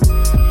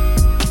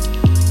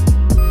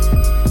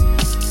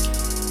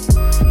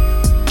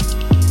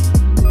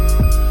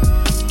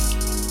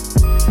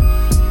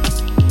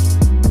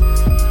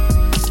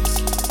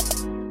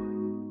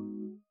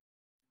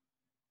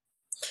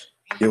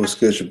what's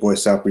good? Your boy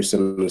Southbreeze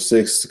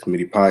 706, the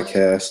Committee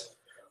Podcast.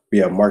 We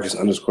have Marcus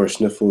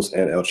 _Sniffles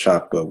and El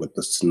Chapo with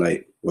us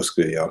tonight. What's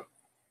good, y'all?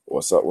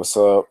 What's up? What's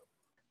up?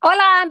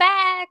 Hola, I'm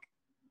back.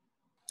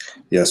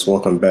 Yes,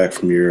 welcome back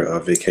from your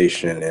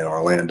vacation in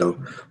Orlando,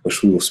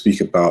 which we will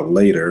speak about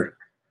later.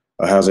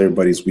 How's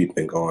everybody's week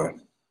been going?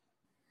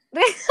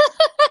 I'm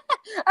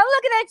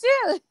looking at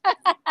you.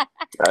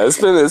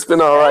 It's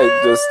been all right.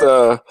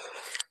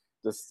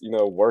 Just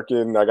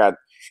working. I got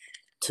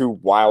two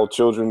wild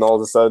children all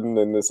of a sudden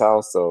in this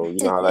house, so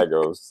you know how that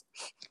goes.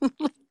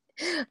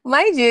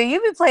 Mind you,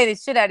 you've been playing the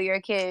shit out of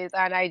your kids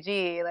on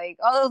IG, like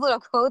all those little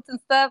quotes and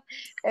stuff.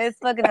 It's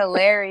fucking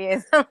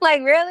hilarious. I'm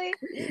like, really?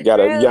 You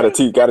gotta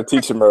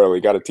teach them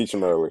early. Gotta teach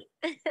them early.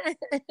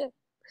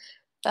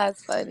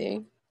 That's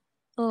funny.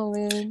 Oh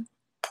man.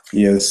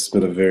 Yeah, this has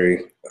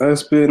been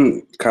it's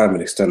been kind of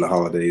an extended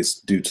holidays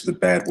due to the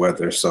bad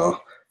weather, so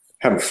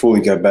haven't fully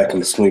got back in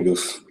the swing of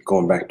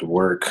going back to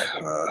work.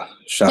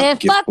 Man,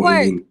 fuck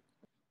work.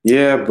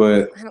 Yeah,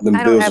 but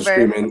them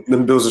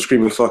bills are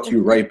screaming "fuck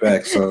you" right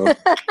back. So I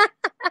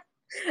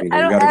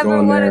don't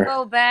ever want to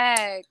go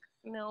back.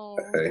 No.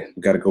 Hey,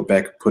 we got to go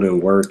back and put in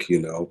work.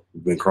 We've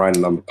been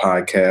grinding on the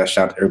podcast.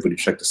 Shout out to everybody who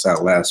checked us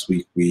out last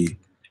week.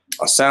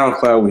 On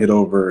SoundCloud, we hit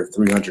over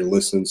 300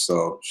 listens.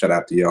 So shout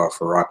out to y'all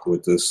for rocking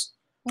with us.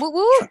 Woo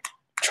woo.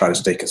 Try to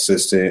stay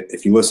consistent.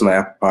 If you listen to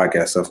Apple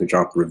Podcasts, definitely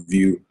drop a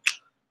review.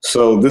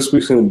 So this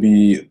week's going to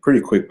be a pretty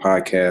quick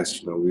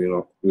podcast.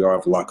 We all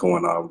have a lot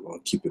going on. We're going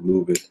to keep it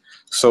moving.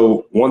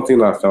 So one thing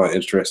that I found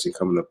interesting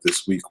coming up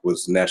this week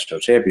was the national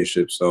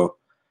championship. So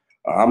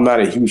I'm not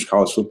a huge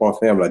college football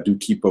fan, but I do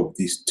keep up with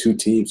these two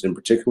teams, in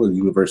particular, the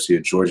University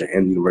of Georgia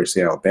and the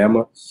University of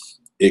Alabama.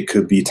 It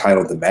could be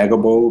titled the MAGA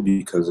Bowl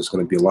because there's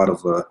going to be a lot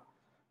of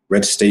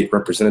red state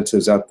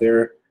representatives out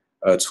there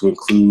to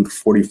include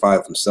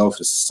 45 himself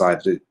has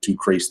decided to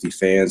grace the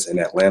fans in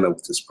Atlanta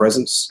with his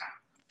presence.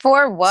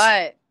 For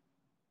what?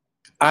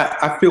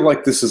 I feel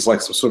like this is like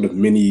some sort of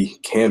mini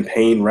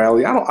campaign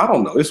rally. I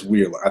don't know. It's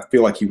weird. I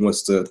feel like he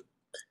wants to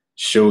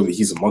show that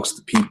he's amongst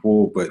the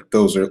people, but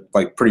those are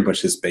like pretty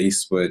much his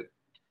base. But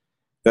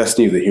that's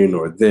neither here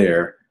nor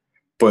there.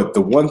 But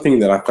the one thing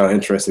that I found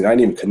interesting, I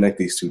didn't even connect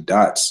these two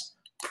dots.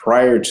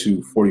 Prior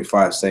to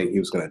 45 saying he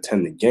was going to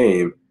attend the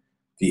game,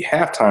 the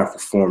halftime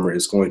performer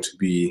is going to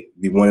be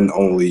the one and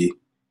only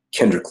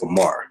Kendrick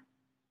Lamar.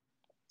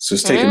 So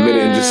just take a minute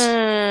and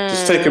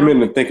just take a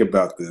minute and think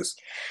about this.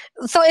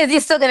 So is he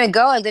still going to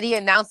go? And did he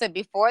announce it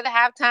before the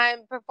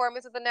halftime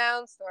performance was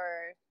announced?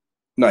 Or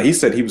no, he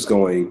said he was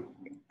going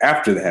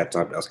after the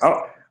halftime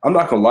announcement. I'm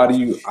not going to lie to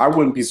you. I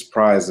wouldn't be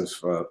surprised if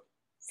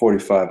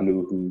 45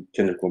 knew who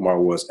Kendrick Lamar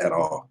was at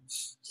all.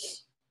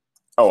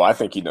 Oh, I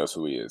think he knows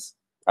who he is.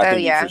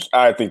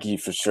 I think he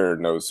for sure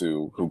knows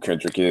who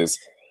Kendrick is.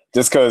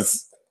 Just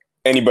because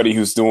anybody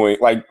who's doing,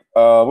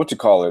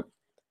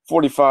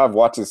 45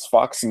 watches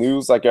Fox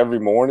News like every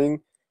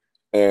morning.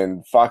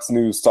 And Fox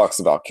News talks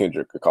about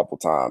Kendrick a couple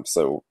times,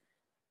 so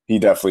he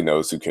definitely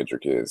knows who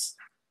Kendrick is,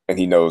 and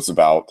he knows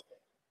about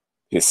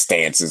his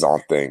stances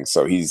on things.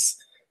 So he's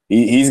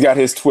got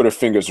his Twitter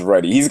fingers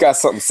ready. He's got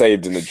something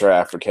saved in the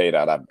draft for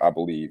KDOT, I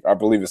believe. I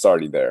believe it's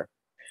already there.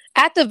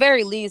 At the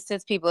very least,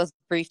 his people have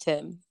briefed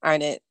him,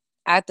 aren't it?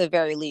 At the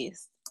very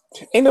least.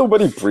 Ain't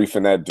nobody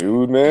briefing that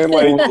dude, man.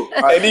 Like,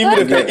 and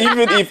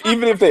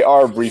even if they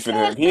are briefing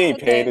him, he ain't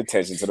paying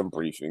attention to them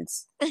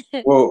briefings.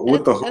 Well,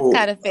 with the whole,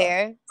 that's kind of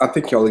fair. I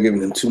think y'all are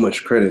giving him too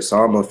much credit. So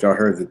I don't know if y'all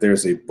heard that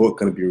there's a book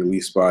going to be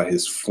released by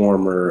his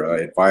former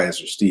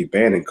advisor Steve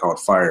Bannon called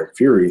Fire and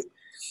Fury,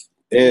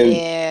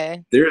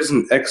 and there's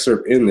an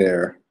excerpt in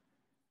there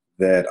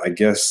that I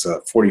guess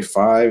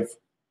 45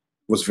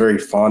 was very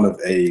fond of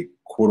a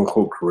quote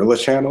unquote gorilla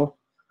channel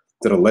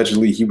that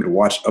allegedly he would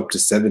watch up to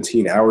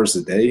 17 hours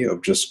a day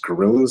of just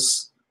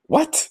gorillas.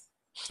 What?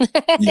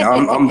 Yeah,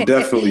 I am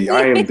definitely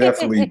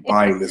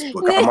buying this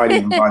book. I might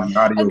even buy the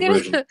audio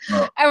version.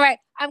 All right,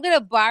 I'm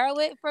gonna borrow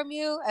it from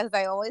you as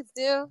I always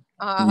do.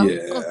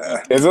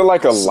 Yeah. Is it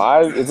like a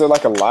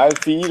live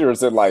feed, or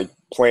is it like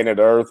Planet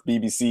Earth,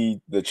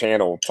 BBC, the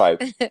channel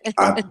type?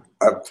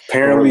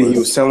 Apparently, he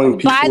was telling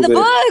people buy the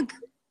book.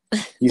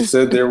 He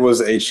said there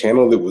was a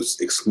channel that was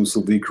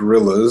exclusively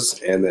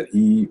gorillas, and that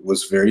he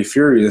was very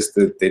furious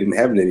that they didn't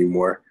have it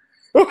anymore.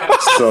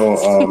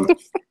 So,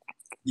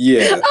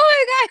 yeah. Oh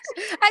my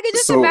gosh, I could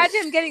just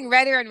imagine him getting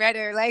redder and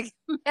redder. Like,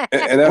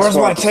 and that's where's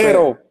my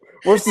channel?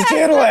 Where's the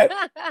channel at?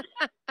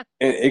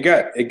 And it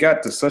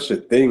got to such a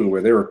thing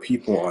where there were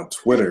people on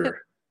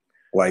Twitter,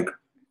 like,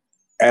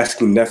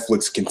 asking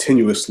Netflix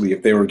continuously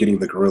if they were getting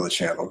the gorilla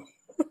channel.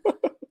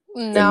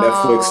 No.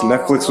 And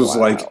Netflix was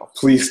like,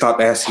 please stop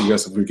asking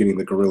us if we're getting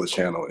the gorilla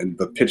channel. And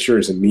the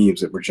pictures and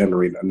memes that were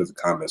generated under the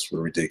comments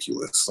were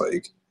ridiculous.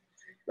 Like,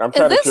 I'm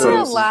kind of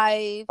curious.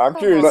 Live? I'm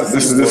curious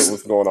to see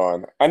what's going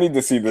on. I need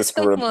to see this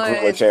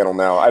gorilla channel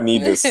now. I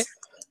need this.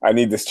 I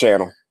need this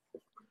channel.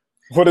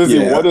 What is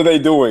it? What are they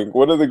doing?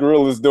 What are the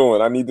gorillas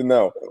doing? I need to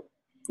know.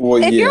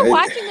 Well, if you're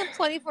watching them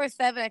 24/7,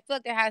 I feel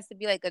like there has to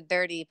be like a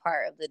dirty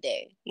part of the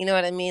day. You know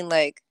what I mean?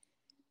 Like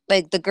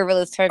the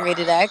gorillas turn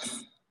rated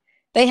X.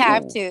 They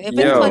have to. If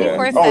Yo. it's Yeah.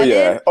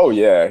 24/7. Oh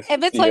yeah.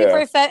 If it's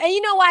 24/7, and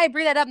you know why I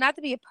bring that up? Not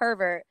to be a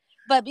pervert,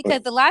 but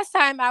because the last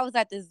time I was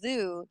at the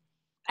zoo,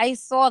 I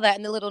saw that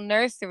in the little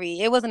nursery.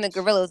 It wasn't a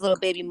gorilla; it was a little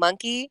baby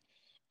monkey.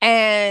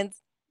 And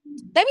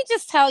let me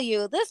just tell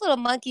you, this little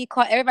monkey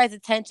caught everybody's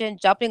attention,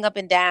 jumping up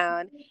and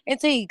down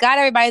until he got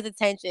everybody's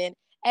attention.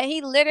 And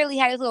he literally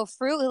had his little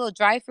fruit, his little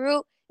dry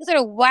fruit. He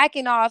started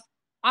whacking off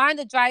on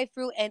the dry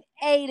fruit and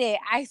ate it.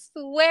 I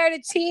swear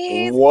to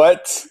cheese.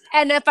 What?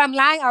 And if I'm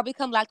lying, I'll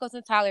become lactose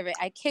intolerant.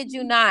 I kid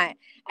you not.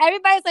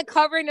 Everybody's like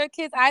covering their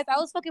kids' eyes. I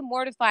was fucking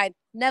mortified.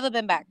 Never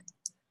been back.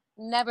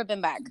 Never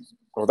been back.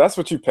 Well, that's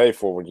what you pay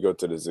for when you go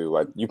to the zoo.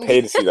 Like, you pay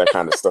to see that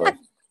kind of stuff.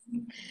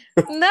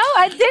 No,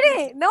 I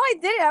didn't.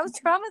 I was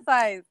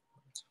traumatized.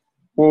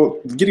 Well,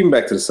 getting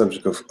back to the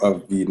subject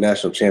of the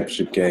national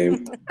championship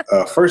game,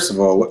 first of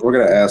all, we're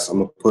going to ask, I'm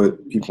going to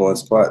put people on the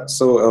spot.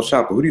 So, El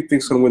Chapo, who do you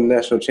think's going to win the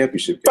national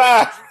championship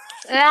game?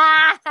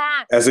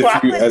 As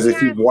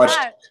if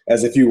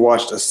you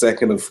watched a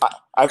second of.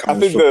 I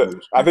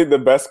think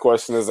the best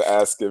question is to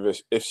ask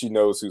if she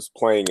knows who's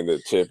playing in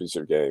the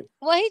championship game.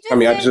 Well, he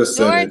just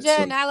said said Georgia it,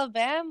 and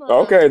Alabama.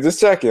 Okay, just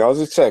checking. I was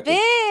just checking.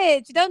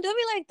 Bitch, don't do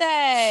me like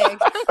that.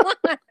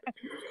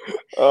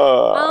 Come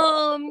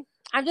on.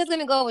 I'm just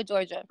gonna go with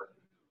Georgia.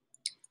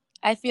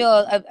 I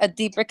feel a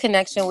deeper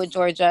connection with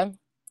Georgia.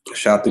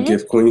 Shout out to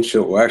Gift Queen.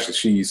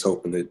 She's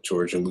hoping that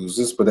Georgia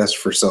loses, but that's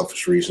for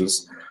selfish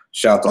reasons.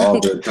 Shout out to all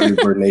the Dirty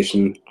Bird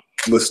Nation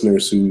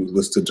listeners who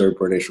listen to Dirty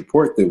Bird Nation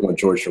Report. They want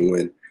Georgia to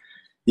win.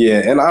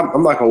 Yeah, and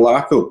I'm not going to lie.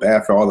 I feel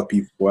bad for all the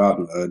people out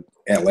in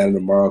Atlanta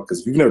tomorrow because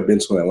if you've never been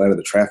to Atlanta,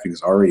 the traffic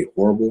is already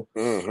horrible.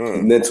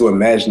 Mm-hmm. And then to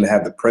imagine to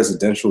have the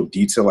presidential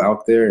detail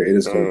out there, it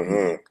is going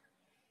to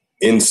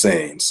be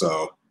insane.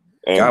 So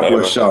and God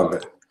bless y'all,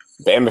 man.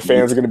 Bama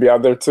fans are going to be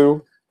out there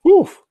too.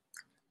 Whew.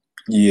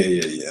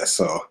 Yeah.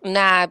 So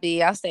nah,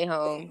 B, I'll stay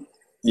home.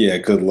 Yeah,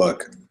 good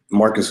luck.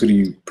 Marcus, who do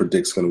you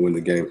predict is going to win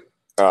the game?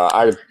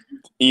 I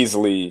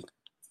easily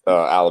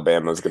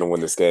Alabama is going to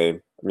win this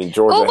game. I mean,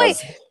 Georgia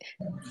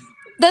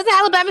Doesn't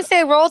Alabama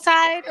say roll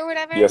tide or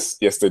whatever? Yes,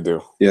 they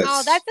do. Yes.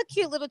 Oh, that's a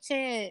cute little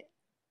chant.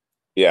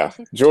 Yeah,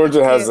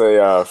 Georgia has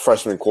a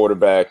freshman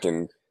quarterback,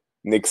 and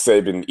Nick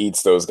Saban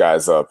eats those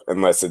guys up.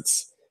 Unless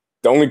it's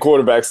the only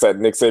quarterbacks that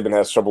Nick Saban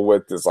has trouble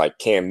with is like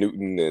Cam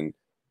Newton and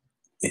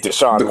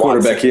Deshaun the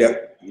quarterback,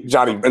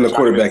 Watson. The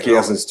quarterback he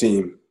has his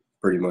team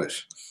pretty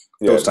much.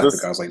 Those type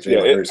of guys like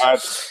Jalen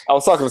Hurts. I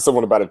was talking to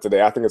someone about it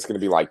today. I think it's going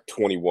to be like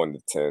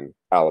 21-10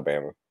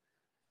 Alabama.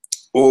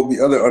 Well, the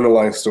other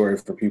underlying story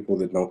for people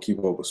that don't keep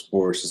up with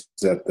sports is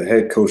that the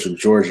head coach of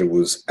Georgia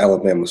was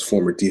Alabama's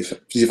former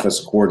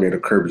defensive coordinator,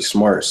 Kirby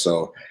Smart.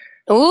 So,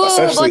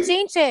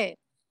 Bochinche.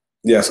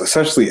 Yes,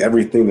 essentially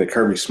everything that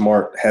Kirby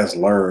Smart has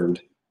learned,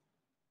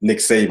 Nick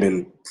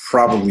Saban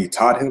probably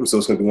taught him. So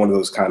it's going to be one of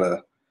those kind of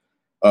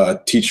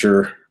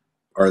teacher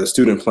or the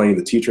student playing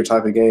the teacher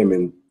type of game.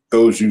 And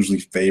those usually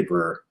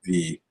favor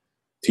the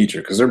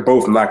teacher because they're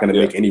both not going to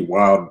make any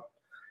wild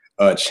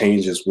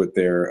changes with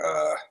their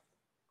I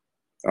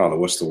don't know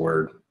what's the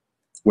word,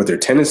 with their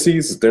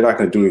tendencies. They're not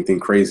going to do anything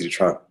crazy to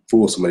try to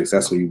fool somebody because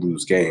that's when you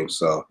lose games.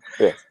 So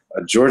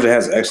Georgia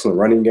has an excellent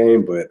running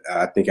game, but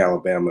I think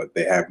Alabama,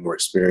 they have more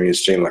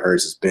experience. Jalen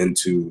Hurts has been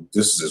to,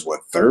 this is his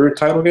third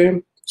title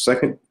game?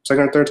 Second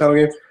or third title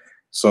game?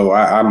 So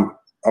I'm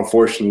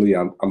unfortunately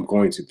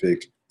going to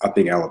pick, I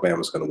think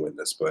Alabama's going to win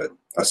this, but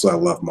I still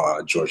love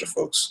my Georgia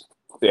folks.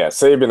 Yeah,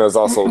 Saban has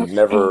also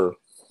never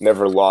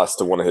lost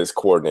to one of his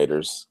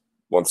coordinators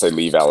once they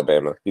leave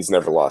Alabama. He's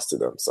never lost to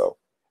them, so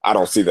I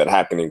don't see that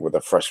happening with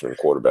a freshman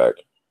quarterback.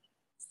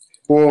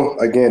 Well,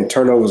 again,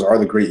 turnovers are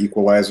the great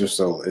equalizer.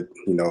 So,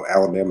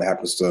 Alabama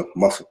happens to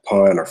muff a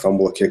punt or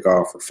fumble a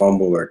kickoff or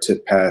fumble or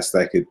tip pass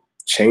that could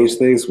change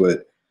things.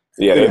 But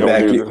they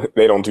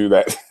don't do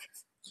that.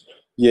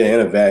 Yeah, in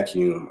a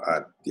vacuum,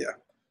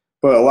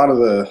 But a lot of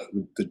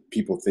the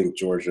people think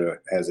Georgia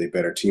has a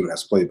better team and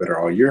has played better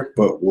all year,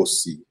 but we'll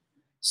see.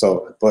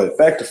 So, but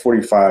back to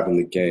 45 in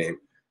the game.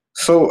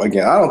 So,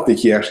 again, I don't think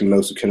he actually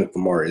knows who Kendrick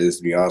Lamar is,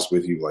 to be honest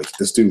with you. Like,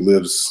 this dude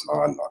lives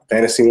on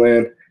fantasy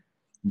land.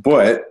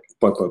 But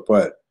I'm going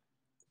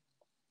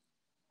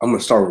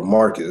to start with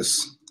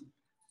Marcus.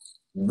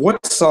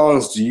 What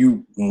songs do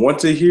you want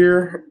to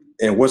hear,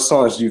 and what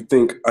songs do you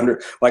think I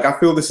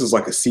feel this is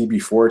like a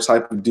CB4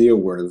 type of deal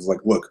where it's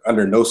like, look,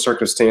 under no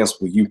circumstance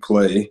will you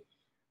play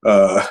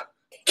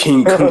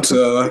King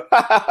Kunta,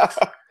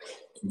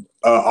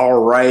 All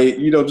Right,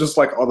 just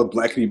like all the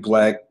blackity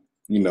black,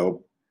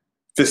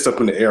 fist up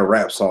in the air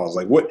rap songs.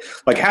 How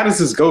does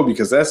this go?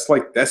 Because that's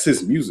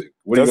his music.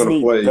 What are you going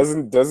to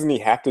play? Doesn't he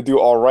have to do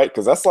All Right?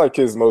 Because that's like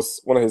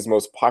one of his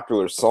most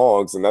popular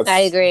songs, and that's I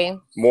agree.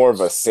 More of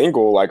a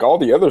single. Like all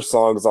the other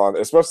songs on,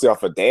 especially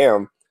off of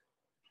Damn,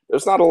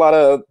 there's not a lot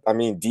of,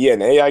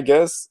 DNA, I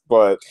guess,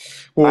 but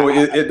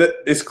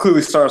it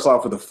clearly starts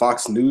off with a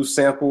Fox News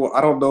sample.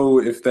 I don't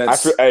know if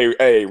that's.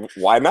 Hey,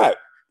 why not?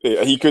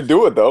 He could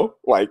do it though.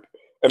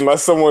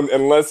 Unless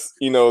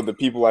the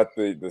people at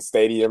the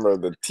stadium or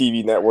the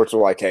TV networks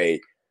are like, hey,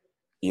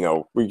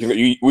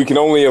 we can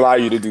only allow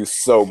you to do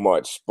so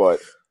much, but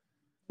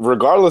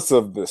regardless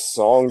of the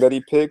song that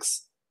he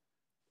picks,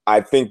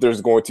 I think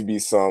there's going to be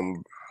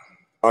some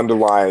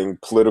underlying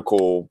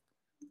political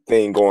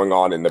thing going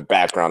on in the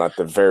background at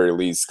the very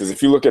least. Because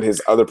if you look at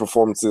his other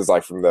performances,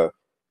 like from the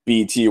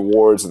BET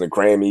Awards and the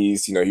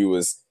Grammys,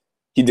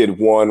 he did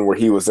one where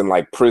he was in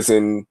like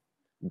prison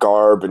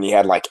garb and he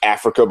had like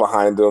Africa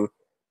behind him.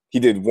 He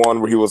did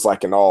one where he was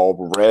like in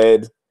all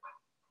red.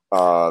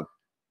 I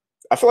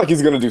feel like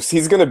he's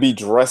gonna be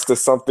dressed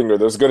as something, or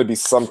there's gonna be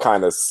some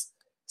kind of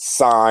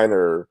sign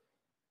or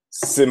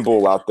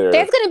symbol out there.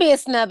 There's gonna be a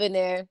snub in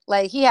there.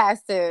 Like he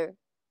has to.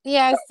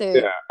 Yeah,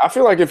 I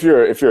feel like if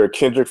you're a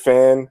Kendrick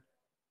fan,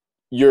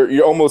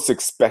 you're almost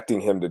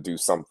expecting him to do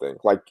something.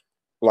 Like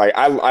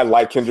I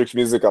like Kendrick's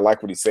music. I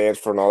like what he stands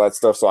for and all that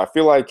stuff. So I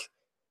feel like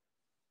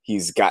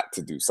he's got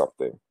to do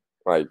something.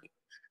 Like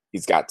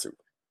he's got to.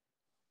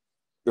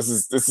 This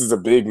is a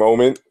big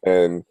moment,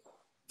 and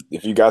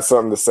if you got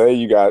something to say,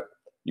 you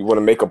want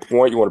to make a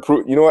point, you want to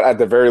prove. You know what? At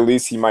the very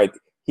least, he might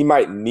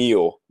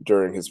kneel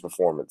during his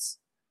performance.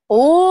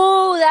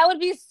 Oh, that would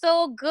be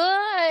so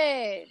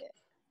good.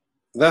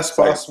 That's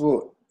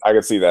possible. I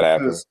could see that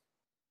happen.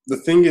 The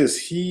thing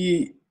is,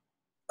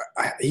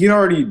 they'd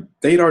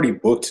already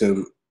booked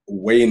him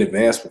way in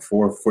advance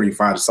before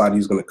 45 decided he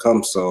was going to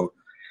come. So,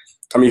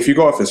 I mean, if you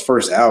go off his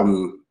first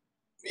album,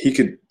 he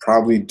could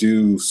probably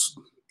do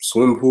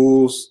swim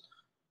pools.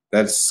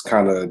 That's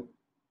kind of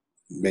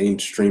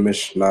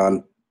mainstreamish,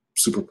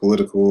 non-super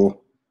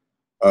political.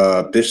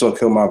 Bitch Don't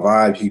Kill My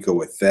Vibe, you go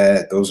with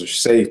that. Those are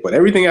safe. But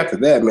everything after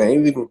that,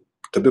 man, even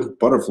The Big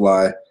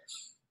Butterfly,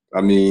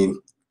 I mean,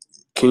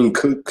 King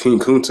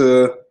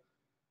Kunta,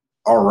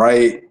 all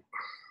right.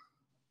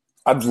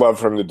 I'd love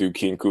for him to do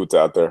King Kunta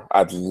out there.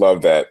 I'd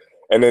love that.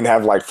 And then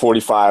have like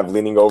 45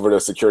 leaning over the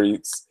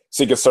Secret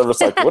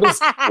Service like, what is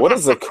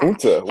a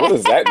Kunta? What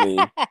does that mean?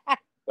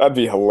 That'd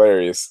be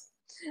hilarious.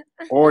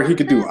 Or he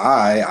could do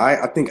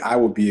I think I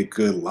would be a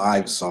good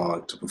live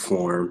song to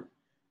perform.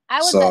 I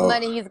would bet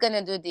money he's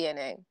gonna do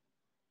DNA.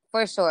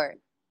 For sure.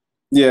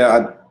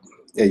 Yeah,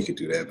 you could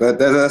do that. But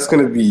that's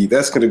gonna be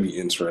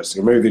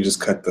interesting. Maybe they just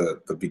cut the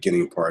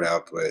beginning part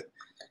out, but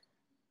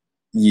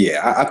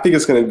yeah, I think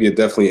it's gonna be a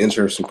definitely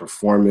interesting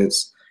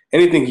performance.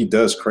 Anything he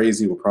does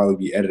crazy will probably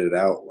be edited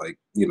out. Like,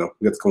 we have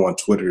to go on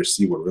Twitter to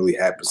see what really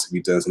happens if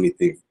he does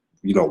anything,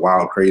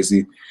 wild,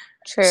 crazy.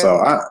 True.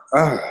 So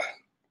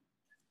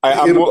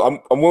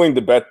I'm willing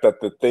to bet that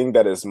the thing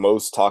that is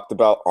most talked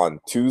about on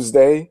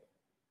Tuesday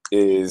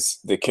is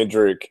the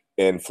Kendrick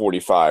and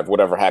 45,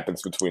 whatever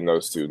happens between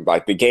those two.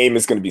 Like the game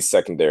is going to be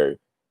secondary.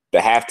 The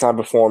halftime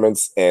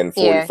performance and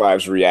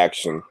 45's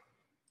reaction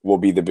will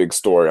be the big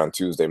story on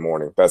Tuesday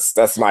morning. That's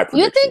my prediction.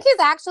 You think he's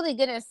actually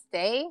going to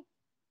stay?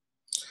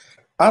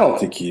 I don't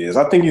think he is.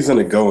 I think he's going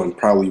to go and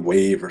probably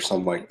wave or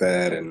something like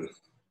that. And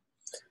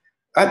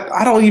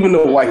I don't even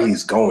know why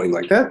he's going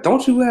like that.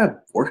 Don't you have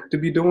work to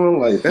be doing?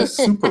 Like, that's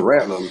super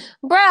random.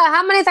 Bruh,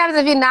 how many times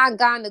have you not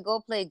gone to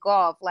go play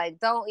golf? Like,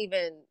 don't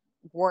even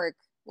work.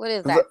 What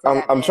is that?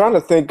 I'm trying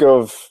to think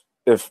of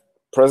if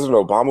President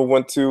Obama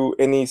went to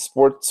any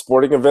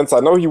sporting events. I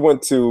know he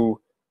went to.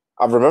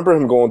 I remember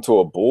him going to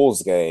a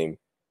Bulls game,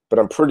 but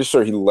I'm pretty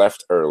sure he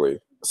left early.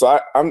 So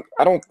I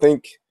don't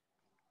think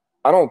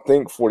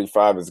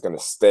 45 is going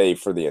to stay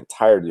for the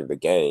entirety of the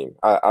game.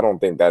 I don't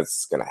think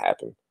that's going to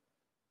happen.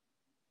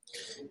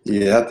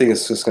 Yeah, I think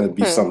it's just going to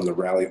be something to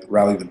rally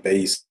the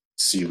base.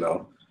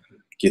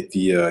 Get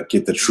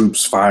the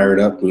troops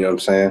fired up. You know what I'm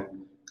saying?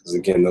 Because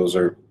again, those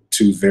are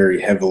two very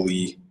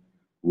heavily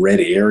red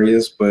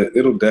areas, but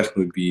it'll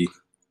definitely be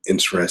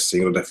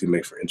interesting. It'll definitely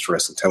make for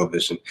interesting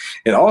television.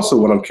 And also,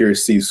 what I'm curious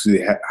to see is who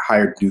they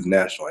hired to do the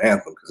national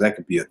anthem, because that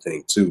could be a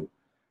thing too.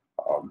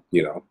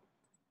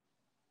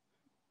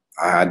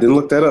 I didn't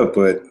look that up,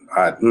 but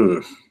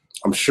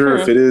I'm sure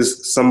if it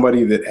is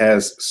somebody that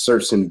has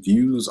certain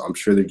views, I'm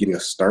sure they're getting a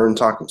stern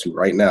talking to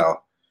right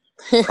now.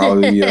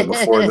 Probably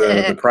before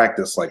the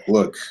practice, like,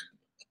 look,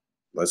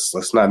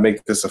 let's not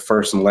make this the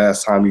first and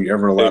last time you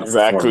ever allowed.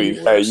 Exactly.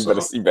 Hey,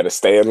 you better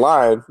stay in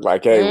line.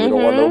 Like, hey, we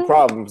don't want no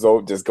problems.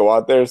 So just go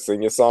out there,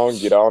 sing your song,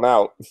 get on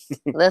out.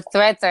 The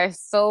threats are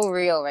so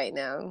real right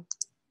now.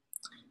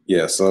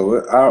 Yeah,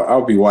 so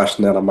I'll be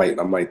watching that. I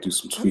might do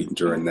some tweeting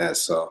during that.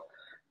 So,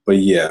 but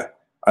yeah,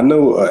 I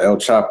know El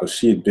Chapa.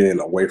 She had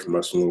been away from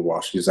us for a little while.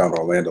 She's out in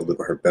Orlando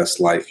living her best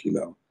life,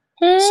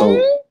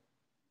 So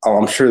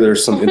I'm sure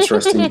there's some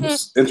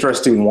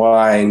interesting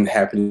wine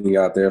happening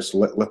out there. So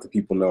let the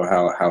people know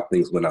how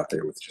things went out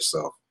there with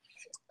yourself.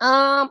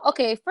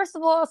 Okay. First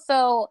of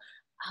all,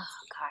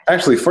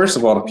 Actually, first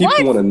of all, the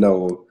people want to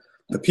know.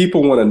 The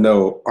people want to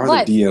know: are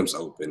the DMs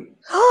open?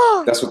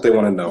 That's what they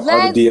want to know.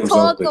 Are the DMs open?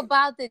 Let's talk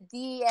about the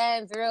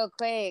DMs real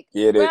quick,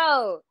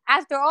 bro.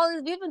 After all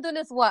this, we've been doing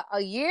this a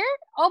year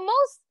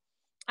almost.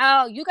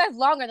 Oh, you guys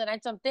longer than I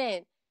jumped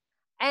in.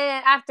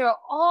 And after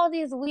all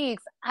these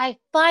weeks, I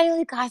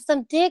finally got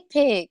some dick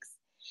pics.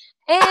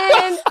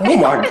 And oh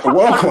my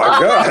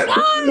god!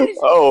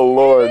 Oh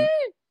Lord!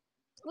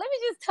 let me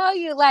just tell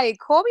you, like,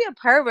 call me a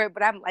pervert,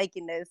 but I'm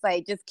liking this.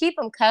 Like, just keep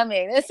them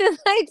coming. This is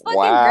like fucking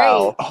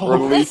Wow. great.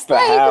 Release the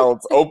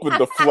hounds. Open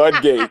the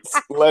floodgates.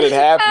 Let it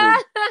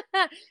happen.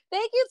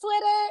 Thank you,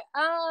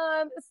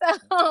 Twitter.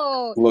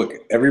 So Look,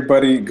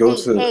 everybody go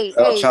to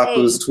El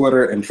Chapo's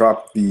Twitter and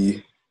drop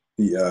the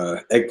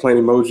eggplant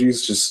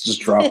emojis. Just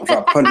drop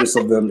hundreds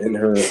of them in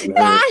her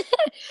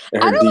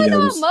I don't DMs. want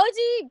no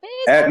emoji,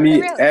 bitch.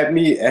 At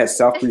me at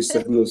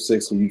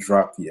South3706 when you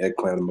drop the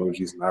eggplant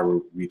emojis, and I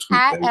will retweet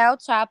at them. El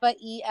Chapa,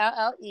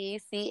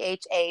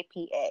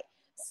 ELLECHAPA.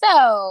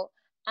 So,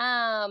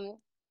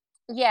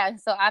 yeah.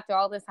 So after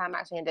all this time,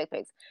 actually in dick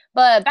pics.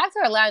 But back to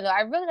Orlando,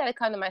 I really got to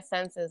come to my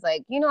senses.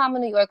 Like, you know, I'm a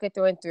New Yorker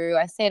through and through.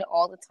 I say it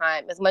all the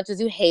time, as much as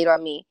you hate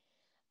on me.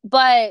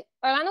 But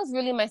Orlando's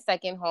really my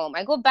second home.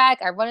 I go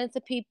back, I run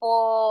into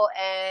people,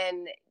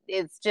 and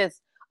it's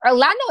just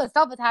Orlando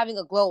itself is having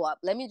a glow up.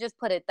 Let me just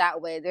put it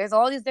that way. There's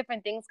all these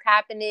different things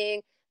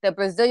happening. The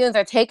Brazilians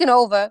are taking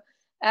over.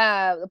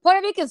 The Puerto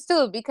Ricans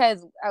too,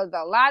 because there's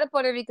a lot of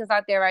Puerto Ricans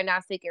out there right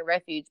now seeking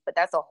refuge, but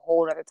that's a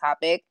whole other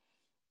topic.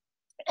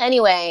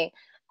 Anyway,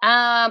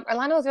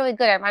 Orlando was really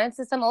good. I ran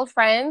into some old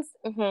friends.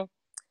 Mm-hmm.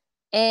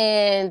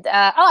 And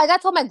I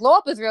got told my glow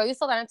up is real. You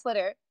saw that on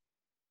Twitter,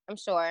 I'm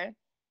sure.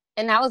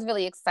 And that was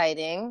really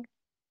exciting.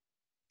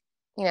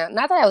 You know,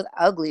 not that I was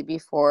ugly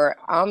before.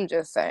 I'm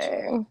just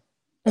saying.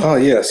 Oh,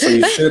 yeah. So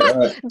you should. Don't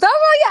roll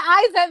your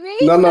eyes at me.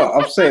 No.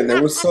 I'm saying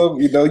there was some,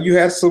 you know, you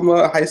had some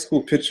high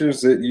school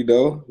pictures that, you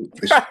know,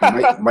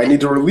 might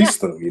need to release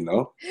them, you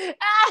know.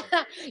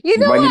 you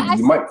know what? I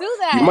should do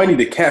that. You might need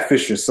to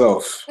catfish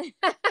yourself.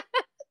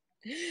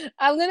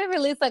 I'm going to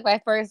release like my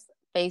first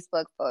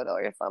Facebook photo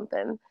or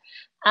something.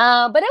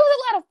 But it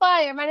was a lot of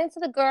fun. I ran into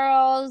the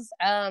girls.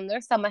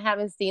 There's some I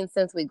haven't seen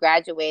since we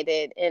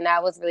graduated, and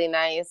that was really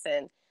nice.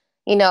 And,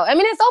 you know, I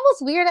mean, it's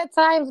almost weird at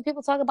times when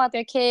people talk about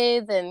their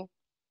kids and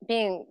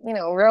being, you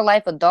know, real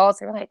life adults.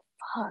 You're like,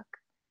 fuck,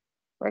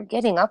 we're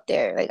getting up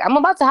there. Like, I'm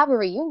about to have a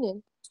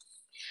reunion.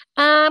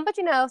 But,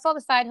 you know, it's all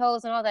the side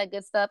hoes and all that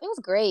good stuff. It was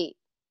great.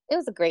 It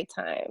was a great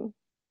time.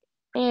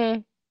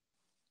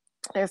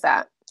 There's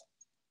that.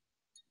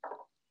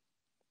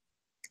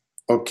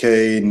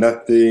 Okay,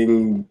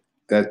 nothing.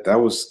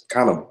 That was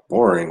kind of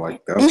boring.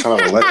 Like, that was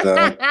kind of a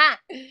letdown.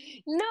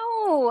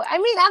 No, I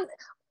mean,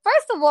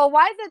 first of all,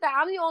 why is it that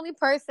I'm the only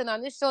person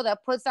on this show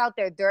that puts out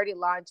their dirty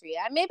laundry?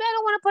 Maybe I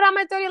don't want to put out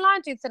my dirty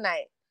laundry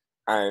tonight.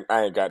 I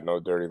ain't got no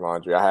dirty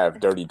laundry. I have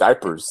dirty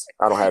diapers.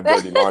 I don't have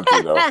dirty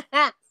laundry, though. I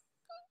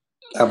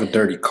have a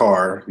dirty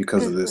car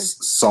because of this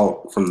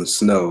salt from the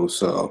snow.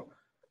 So,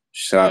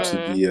 shout out to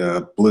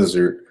the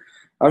blizzard.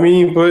 I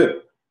mean,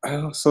 but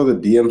so the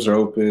DMs are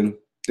open.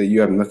 That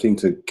you have nothing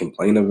to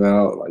complain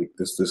about, like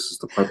this is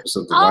the purpose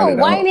of the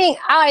whining.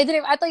 I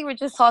thought you were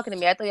just talking to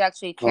me. I thought you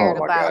actually cared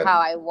about how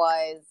I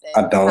was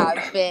and I don't. How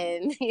I've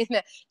been. You know,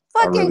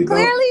 fucking really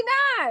clearly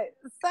not.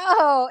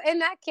 So in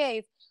that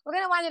case, we're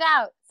gonna wind it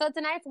out. So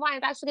tonight's wine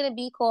is actually gonna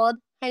be called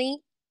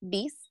Honey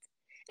Beast,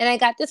 and I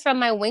got this from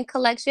my Wink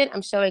collection.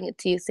 I'm showing it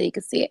to you so you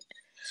can see it.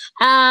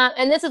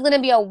 And this is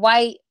gonna be a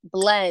white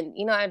blend.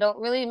 You know, I don't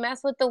really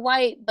mess with the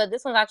white, but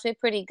this one's actually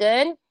pretty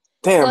good.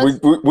 Damn, we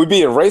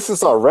being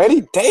racist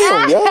already?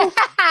 Damn, yo.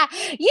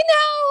 You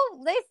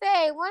know, they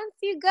say once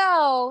you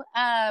go,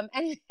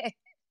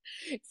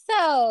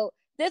 so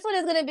this one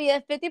is going to be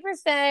a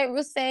 50%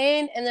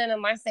 Roussanne and then a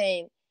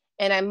Marseille.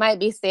 And I might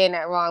be saying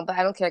that wrong, but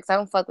I don't care because I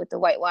don't fuck with the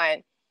white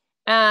wine.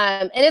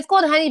 And it's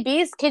called Honey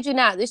Beast. Kid you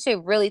not, this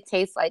shit really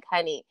tastes like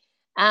honey.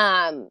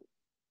 That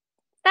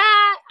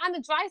on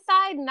the dry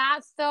side,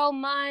 not so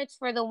much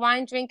for the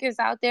wine drinkers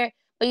out there,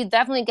 but you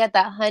definitely get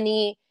that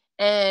honey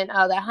and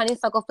that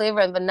honeysuckle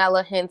flavor and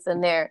vanilla hints in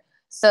there.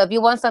 So if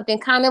you want something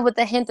kind of with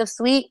a hint of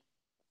sweet,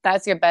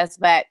 that's your best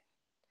bet.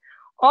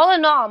 All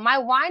in all, my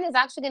wine is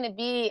actually going to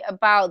be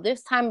about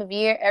this time of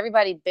year,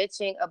 everybody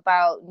bitching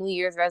about New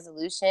Year's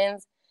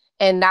resolutions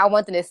and not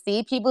wanting to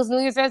see people's New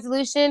Year's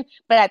resolution,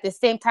 but at the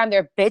same time,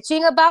 they're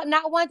bitching about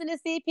not wanting to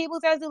see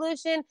people's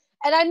resolution.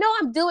 And I know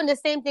I'm doing the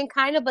same thing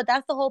kind of, but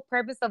that's the whole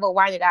purpose of a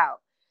Wine It Out.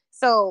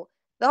 So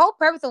the whole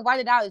purpose of Wine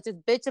It Out is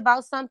just bitch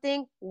about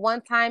something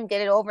one time, get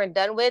it over and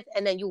done with,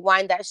 and then you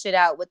wind that shit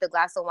out with a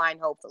glass of wine,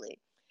 hopefully.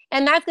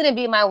 And that's going to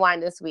be my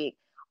wine this week.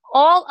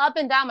 All up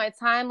and down my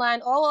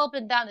timeline, all up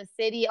and down the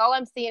city, all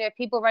I'm seeing are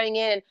people running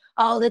in and,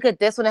 oh, look at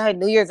this one, I had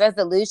New Year's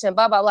resolution,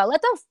 blah, blah, blah.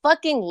 Let them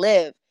fucking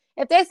live.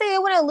 If they say they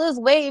want to lose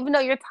weight, even though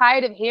you're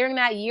tired of hearing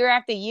that year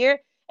after year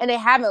and they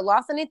haven't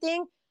lost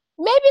anything,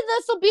 maybe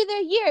this will be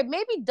their year.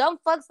 Maybe dumb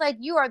fucks like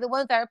you are the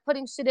ones that are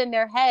putting shit in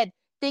their head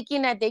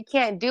thinking that they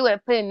can't do it,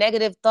 putting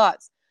negative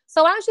thoughts.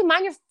 So why don't you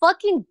mind your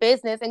fucking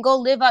business and go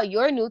live out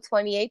your new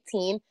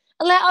 2018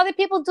 and let other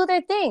people do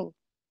their thing.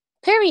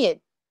 Period.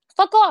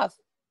 Fuck off.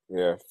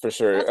 Yeah, for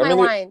sure. That's my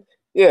wine.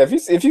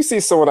 If you see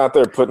someone out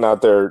there putting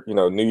out their,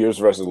 New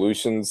Year's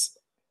resolutions,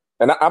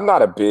 and I'm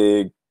not a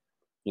big,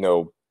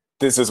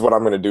 this is what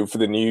I'm going to do for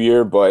the new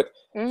year, but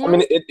I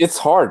mean, it's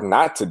hard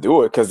not to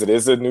do it because it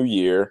is a new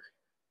year.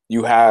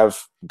 You have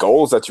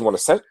goals that you want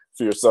to set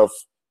for yourself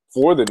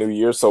for the new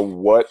year. So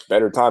what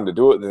better time to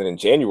do it than in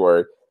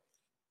January?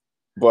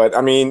 But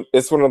I mean,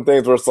 it's one of them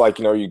things where it's like,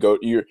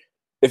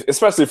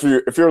 especially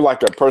if you're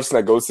like a person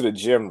that goes to the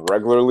gym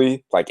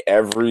regularly, like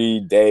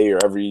every day or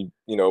every,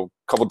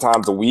 couple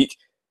times a week,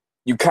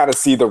 you kind of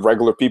see the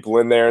regular people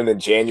in there, and then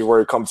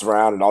January comes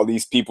around and all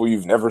these people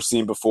you've never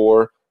seen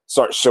before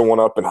start showing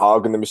up and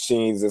hogging the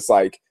machines. It's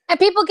like, and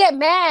people get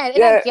mad,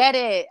 and I get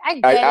it. I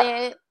get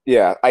it.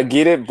 Yeah, I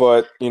get it,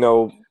 but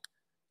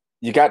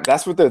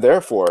that's what they're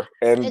there for.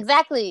 And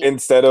exactly,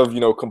 instead of,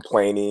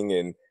 complaining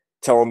and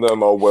telling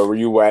them, oh, where were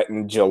you at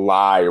in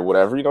July or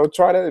whatever,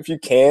 try to, if you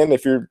can,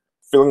 if you're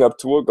feeling up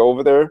to it, go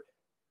over there,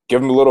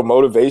 give them a little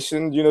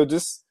motivation,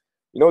 just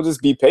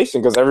be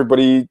patient, because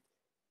everybody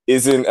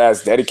isn't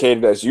as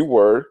dedicated as you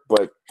were,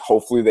 but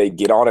hopefully they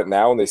get on it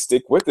now and they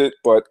stick with it.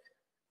 But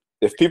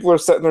if people are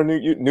setting their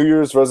New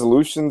Year's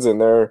resolutions and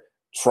they're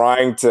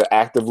trying to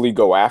actively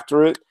go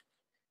after it,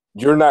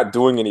 you're not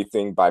doing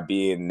anything by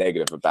being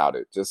negative about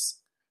it.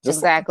 Just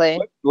exactly.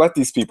 Let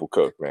these people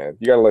cook, man.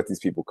 You got to let these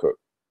people cook.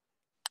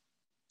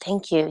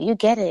 Thank you. You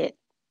get it.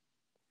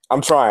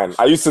 I'm trying.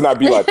 I used to not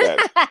be like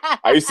that.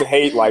 I used to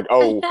hate like,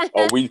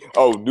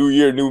 New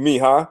Year, new me,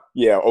 huh?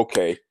 Yeah,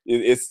 okay.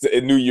 It's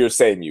a New Year,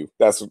 same you.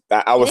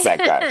 I was that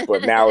guy.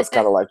 But now it's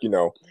kind of like,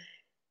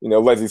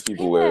 let these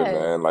people live,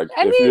 man. Like,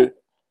 it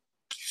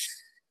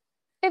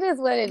is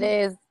what it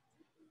is.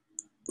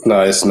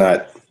 No, it's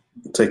not.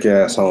 Take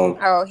your ass home.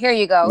 Oh, here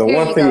you go. The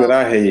one thing that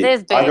I hate,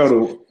 I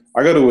go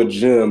to a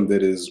gym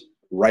that is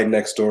right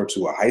next door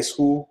to a high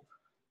school.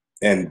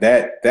 And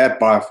that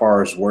by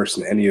far is worse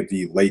than any of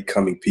the late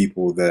coming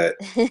people that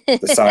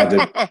decide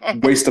to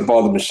waste up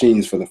all the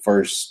machines for the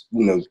first,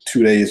 2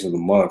 days of the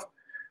month.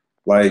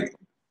 Like,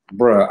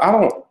 bruh,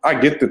 I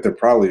get that their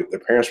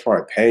parents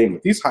probably paying,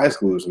 but these high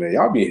schoolers, man,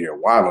 y'all be here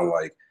wilding.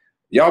 Like,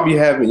 y'all be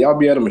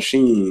at a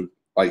machine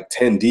like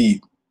 10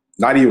 deep,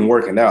 not even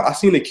working out. I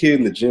seen a kid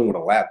in the gym with a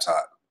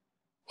laptop.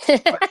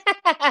 Like,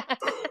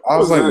 I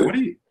was like, what are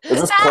you?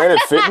 Is this Planet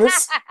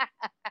Fitness?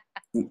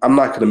 I'm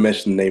not going to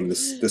mention the name of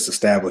this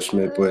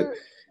establishment, but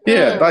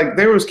yeah, like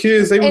there was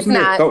kids. They was in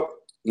there.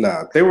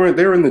 They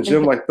were in the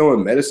gym like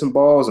throwing medicine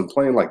balls and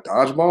playing like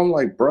dodgeball. I'm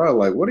like, bro,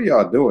 like what are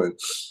y'all doing?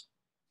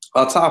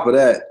 On top of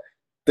that,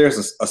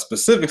 there's a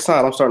specific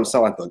sign. I'm starting to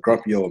sound like the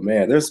grumpy old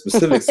man. There's a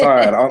specific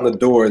sign on the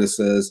door that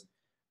says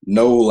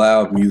 "No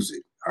loud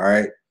music." All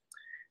right.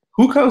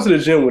 Who comes to the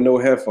gym with no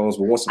headphones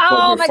but wants to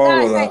plug their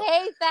phone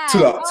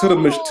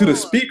to the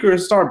speaker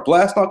and start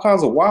blasting all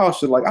kinds of wild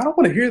shit? Like, I don't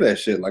want to hear that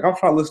shit. Like, I'm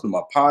trying to listen to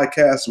my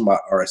podcast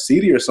or a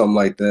CD or something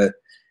like that.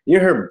 You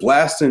hear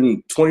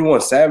blasting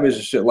 21 Savage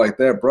and shit like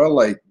that, bro.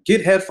 Like,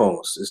 get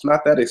headphones. It's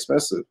not that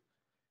expensive.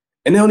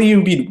 And they don't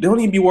even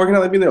be working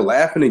out. They be there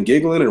laughing and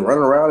giggling and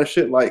running around and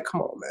shit. Like,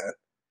 come on, man.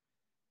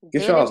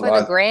 Get y'all's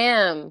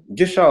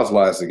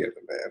lives together,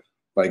 man.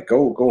 Like,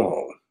 go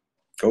home.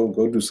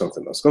 Go do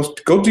something else.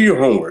 Go do your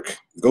homework.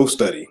 Go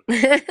study.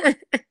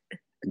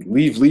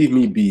 Leave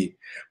me be.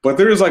 But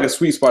there is like a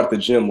sweet spot at the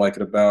gym, like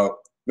at about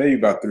 3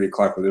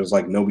 o'clock, where there's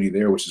like nobody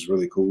there, which is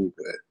really cool.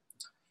 But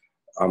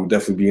I'm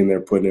definitely being there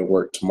putting in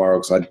work tomorrow,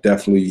 because I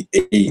definitely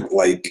ate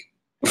like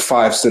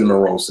 5 cinnamon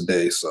rolls a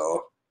day.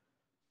 So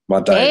my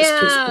diet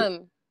is piss poor.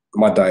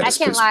 My diet is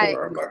piss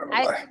poor. I'm not gonna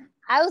lie.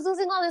 I was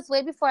losing all this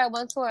weight before I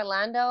went to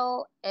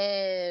Orlando,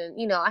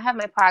 and I have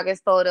my progress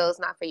photos,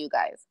 not for you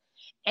guys.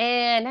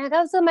 And I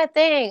got to do my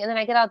thing. And then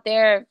I get out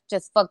there,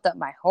 just fucked up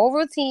my whole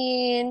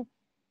routine,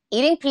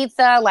 eating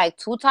pizza like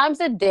 2 times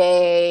a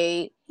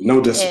day.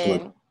 No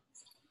discipline.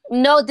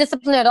 No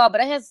discipline at all,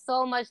 but I had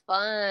so much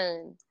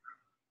fun.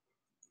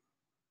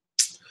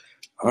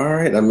 All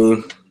right. I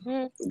mean,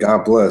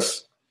 God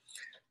bless.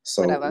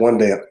 So one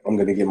day I'm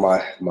going to get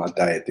my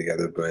diet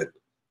together, but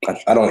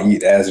I don't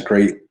eat as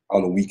great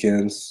on the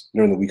weekends.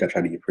 During the week, I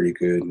try to eat pretty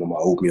good, my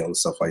oatmeal and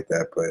stuff like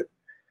that. But,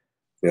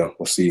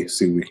 we'll see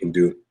what we can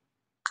do.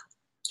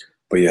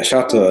 But yeah,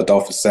 shout out to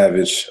Adolphus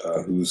Savage,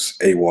 who's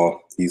AWOL.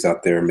 He's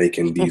out there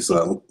making these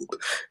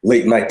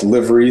late night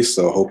deliveries.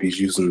 So I hope he's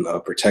using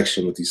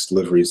protection with these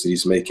deliveries that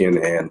he's making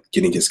and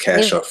getting his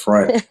cash up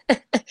front.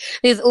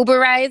 These Uber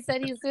rides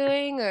that he's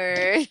doing, or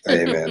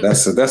hey man,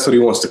 that's what he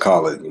wants to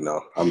call it.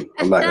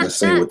 I'm not gonna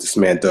say what this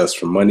man does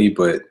for money,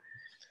 but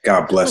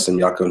God bless him.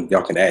 Y'all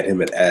can add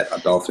him at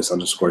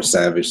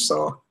Adolphus_Savage.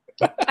 So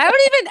I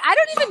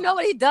don't even know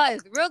what he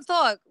does. Real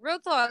talk.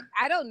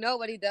 I don't know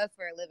what he does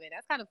for a living.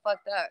 That's kind of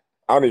fucked up.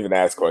 I don't even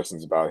ask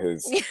questions about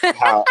his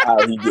how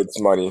he gets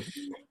money.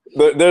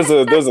 There's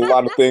a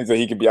lot of things that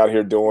he could be out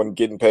here doing,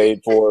 getting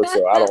paid for.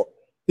 So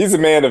he's a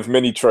man of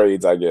many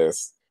trades, I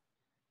guess.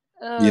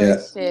 Oh, yeah.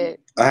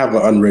 Shit. I have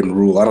an unwritten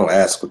rule. I don't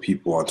ask what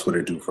people on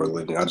Twitter do for a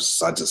living. I just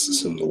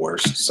assume the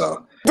worst.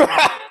 So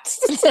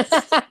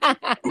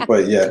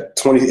but yeah,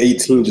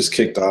 2018 just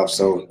kicked off,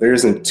 so there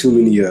isn't too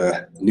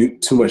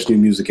much new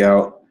music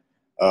out.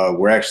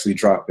 We're actually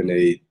dropping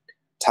a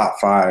top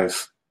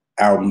 5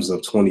 albums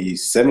of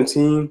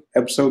 2017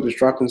 episode that's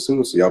dropping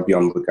soon, so y'all be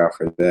on the lookout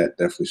for that.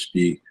 Definitely should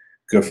be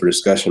good for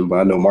discussion. But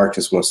I know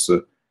Marcus wants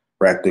to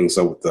wrap things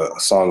up with a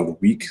song of the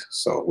week.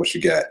 So what you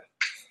got?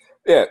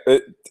 Yeah,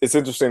 it's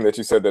interesting that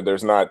you said that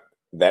there's not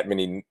that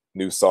many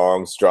new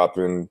songs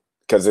dropping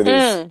because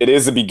it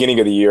is the beginning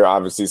of the year,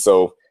 obviously.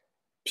 So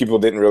people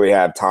didn't really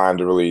have time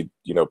to really,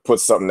 put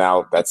something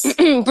out that's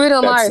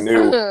Bruno Mars,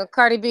 new.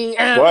 Cardi B.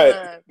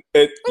 But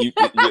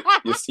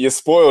you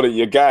spoiled it.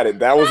 You got it.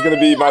 That was gonna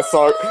be my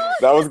song.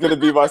 That was gonna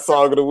be my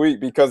song of the week,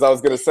 because I was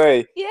gonna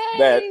say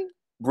that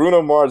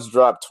Bruno Mars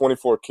dropped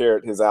 24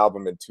 Karat, his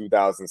album, in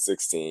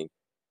 2016.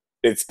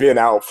 It's been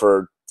out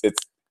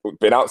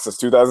since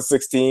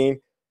 2016.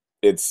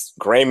 It's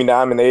Grammy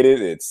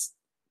nominated. It's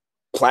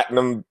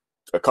platinum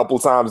a couple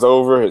times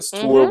over. His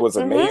tour was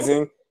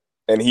amazing.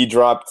 And he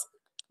dropped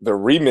the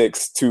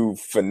remix to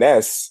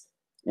Finesse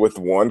with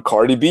one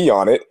Cardi B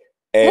on it.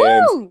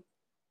 And Woo!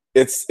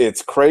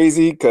 It's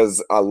crazy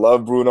because I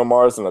love Bruno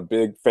Mars. I'm a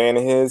big fan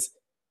of his.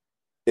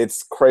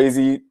 It's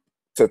crazy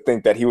to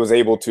think that he was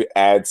able to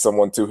add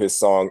someone to his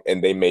song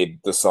and they made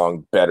the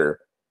song better.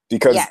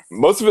 Because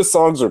most of his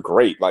songs are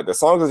great. Like the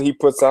songs that he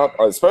puts out,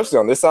 especially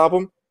on this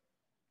album,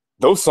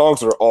 those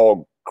songs are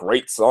all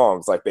great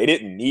songs. Like they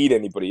didn't need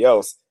anybody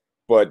else.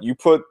 But you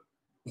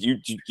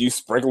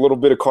sprinkle a little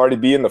bit of Cardi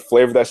B in the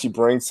flavor that she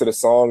brings to the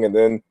song, and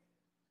then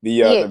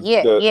the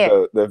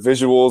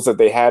visuals that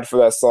they had for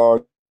that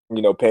song,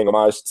 paying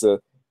homage to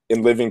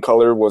In Living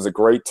Color was a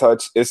great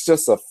touch. It's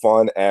just a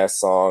fun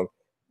ass song,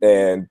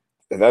 and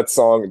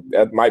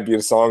that might be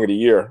the song of the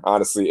year,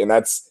 honestly. And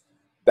that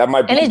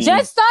might be. And it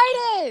just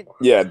started.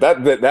 Yeah,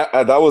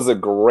 that was a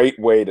great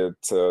way to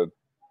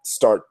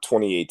start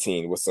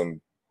 2018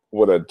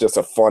 with just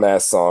a fun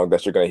ass song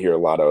that you're gonna hear a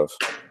lot of.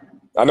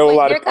 I know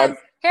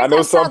I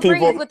know some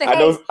people.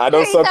 I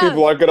know some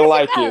people aren't gonna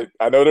like it.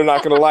 I know they're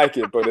not gonna like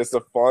it, but it's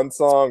a fun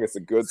song. It's a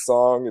good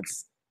song.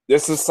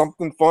 This is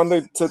something fun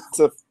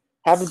to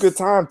have a good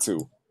time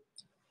to.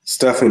 It's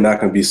definitely not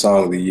gonna be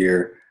song of the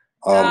year.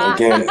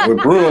 Again,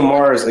 with Bruno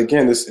Mars, this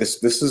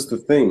is the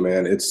thing,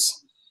 man.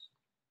 It's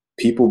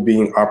people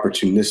being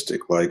opportunistic.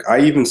 Like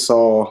I even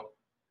saw,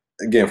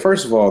 again,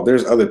 first of all,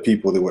 there's other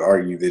people that would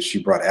argue that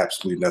she brought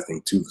absolutely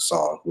nothing to the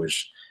song,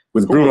 which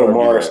with Bruno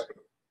Mars,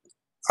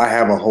 I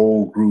have a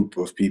whole group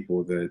of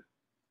people that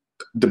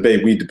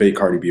debate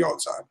Cardi B all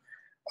the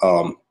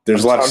time.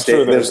 There's a lot of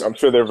I'm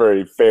sure they're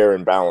very fair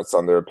and balanced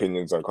on their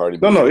opinions on Cardi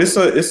B. No, it's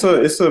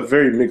a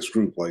very mixed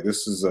group. Like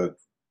there's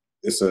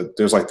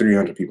like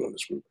 300 people in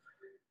this group.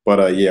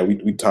 But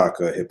we talk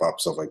hip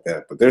hop stuff like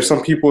that. But there's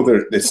some people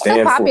that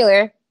stand so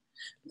popular.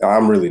 No,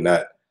 I'm really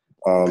not.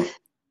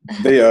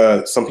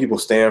 Some people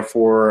stand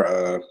for.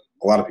 A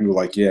lot of people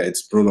like,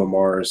 it's Bruno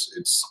Mars.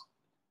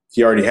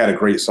 He already had a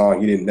great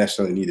song. He didn't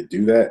necessarily need to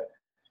do that.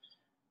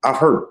 I've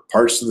heard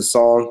parts of the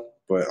song,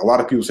 but a lot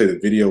of people say the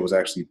video was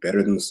actually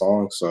better than the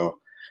song. So,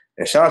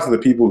 and shout out to the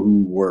people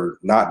who were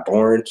not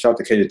born. Shout out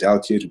to KJ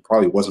Dalatier, who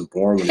probably wasn't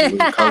born when The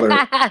Living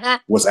Color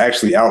was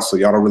actually out. So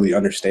y'all don't really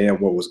understand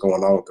what was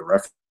going on with the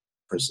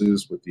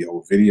references with the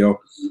whole video.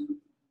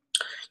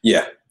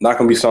 Yeah, not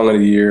gonna be song of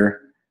the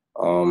year.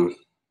 What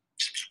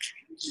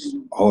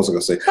was I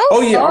gonna say?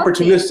 Salty.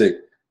 Opportunistic.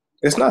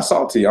 It's not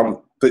salty.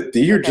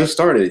 The year just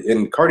started,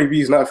 and Cardi B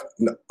is not.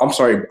 I'm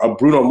sorry, a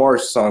Bruno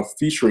Mars song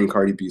featuring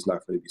Cardi B is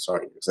not going to be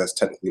sorry, because that's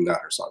technically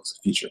not her song; it's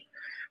a feature.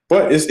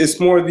 But it's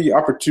more the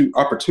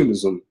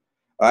opportunism.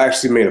 I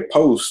actually made a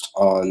post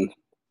on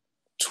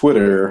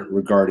Twitter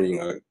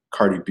regarding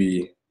Cardi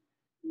B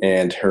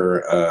and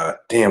her.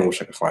 Damn,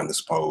 wish I could find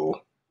this poll.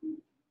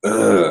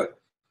 I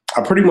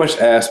pretty much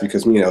asked,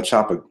 because me and El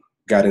Chapa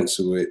got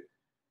into it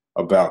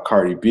about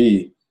Cardi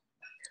B.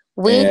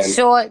 We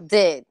sure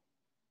did.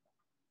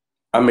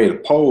 I made a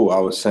poll. I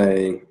was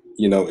saying,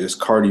 is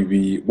Cardi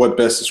B, what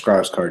best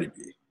describes Cardi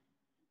B?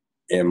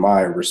 And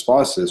my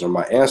responses or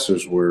my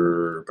answers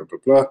were, blah, blah,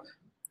 blah.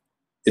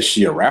 Is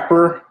she a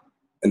rapper,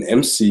 an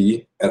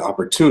MC, an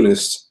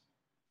opportunist,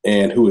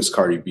 and who is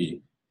Cardi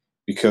B?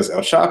 Because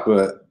El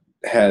Chapa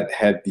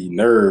had the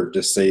nerve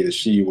to say that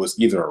she was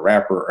either a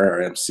rapper or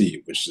an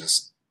MC, which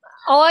is...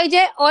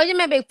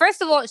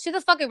 First of all, she's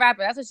a fucking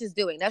rapper. That's what she's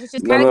doing. That's what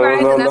she's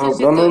categorizing. That's what she's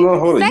doing. No,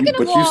 hold on.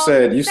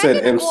 You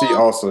said MC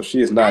also.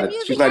 She is not.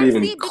 She's not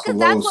even close. Because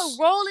that's what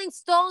Rolling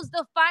Stones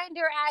defined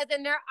her as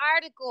in their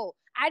article.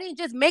 I didn't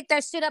just make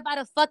that shit up out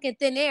of fucking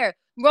thin air.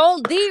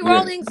 Rolling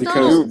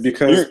Stones.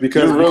 Because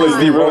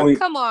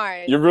come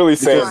on. You're really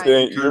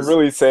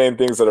saying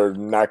things that are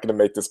not going to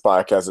make this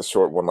podcast a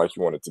short one like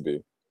you want it to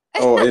be.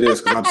 Oh, it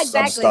is. I'll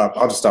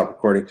just stop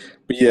recording.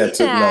 But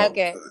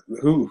okay.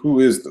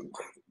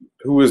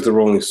 Who is the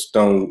Rolling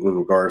Stone in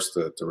regards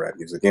to rap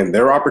music? Again,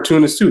 they're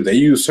opportunists too. They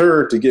use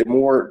her to get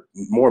more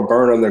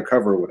burn on their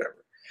cover or whatever.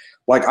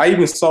 Like I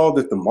even saw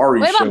that the Maury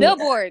show.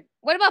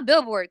 What about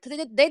Billboard?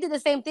 Because they did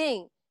the same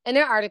thing in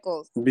their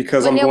articles.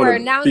 Because when I'm they going were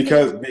to announcing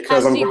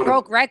because she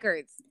broke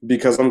records.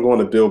 Because I'm going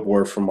to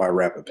Billboard for my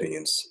rap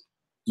opinions.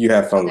 You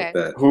have fun with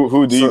that.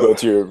 Who do you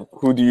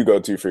go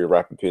to for your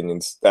rap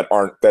opinions that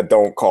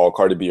don't call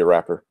Cardi B a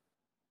rapper?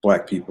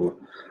 Black people.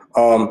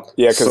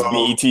 Because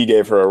BET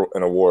gave her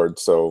an award,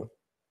 so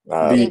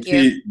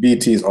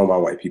BET is owned by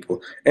white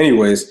people.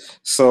 Anyways,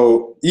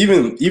 so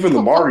even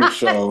the Maury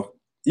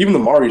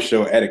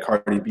show added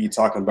Cardi B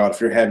talking about,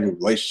 if you're having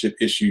relationship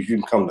issues, you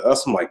can come to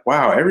us. I'm like,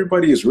 wow,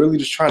 everybody is really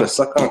just trying to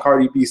suck on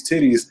Cardi B's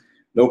titties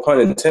no pun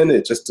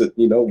intended, just to,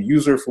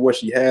 use her for what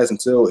she has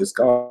until it's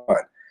gone.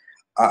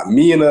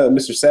 Me and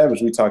Mr.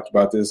 Savage, we talked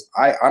about this.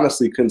 I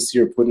honestly couldn't see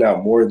her putting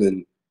out more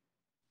than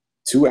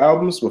 2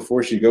 albums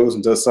before she goes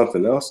and does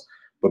something else.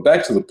 But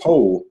back to the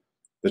poll,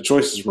 the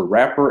choices were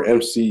rapper,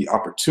 MC,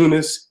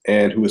 opportunist,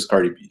 and who is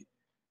Cardi B.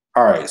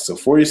 All right, so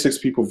 46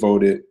 people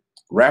voted.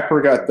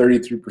 Rapper got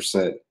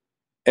 33%.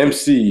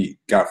 MC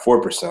got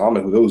 4%. I don't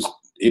know who those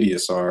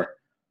idiots are.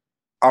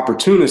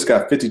 Opportunist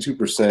got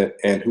 52%,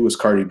 and who is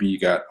Cardi B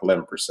got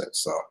 11%.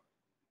 So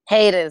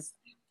haters.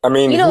 I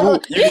mean, you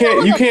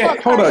can't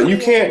hold on. You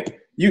can't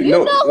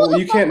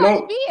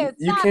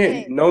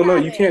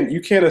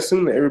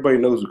assume that everybody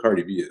knows who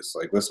Cardi B is.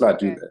 Like, let's not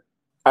do that.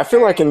 I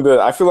feel like in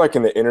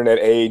the internet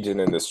age and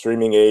in the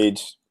streaming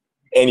age,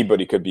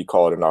 anybody could be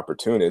called an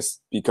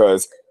opportunist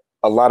because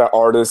a lot of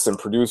artists and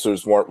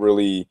producers weren't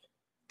really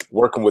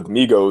working with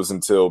Migos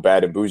until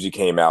Bad and Bougie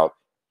came out.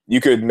 You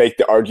could make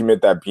the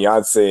argument that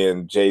Beyonce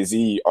and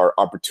Jay-Z are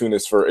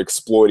opportunists for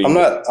exploiting.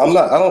 I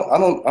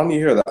don't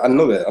hear that. I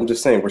know that. I'm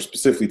just saying we're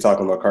specifically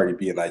talking about Cardi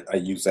B, and I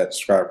use that to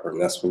describe her,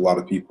 and that's what a lot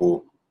of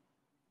people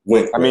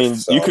went with. I mean,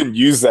 so. You could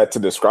use that to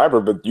describe her,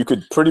 but you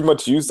could pretty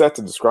much use that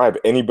to describe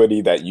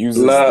anybody that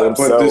uses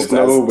themselves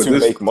to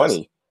make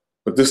money.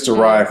 But this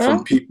derived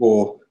from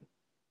people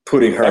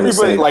putting her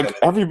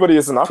everybody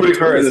is an opportunist.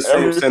 Putting her in the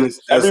same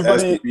sentence as the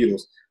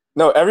Beatles.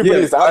 No,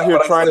 everybody's out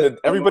here trying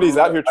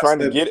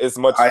to get as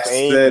much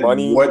fame,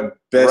 money,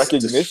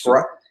 recognition.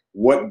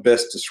 What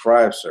best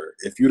describes her?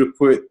 If you'd have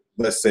put,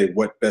 let's say,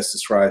 what best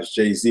describes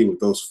Jay-Z with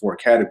those 4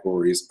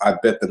 categories, I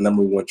bet the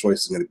number 1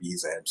 choice is going to be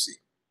he's an MC,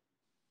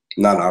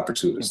 not an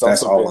opportunist.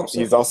 That's all I'm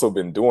saying. He's also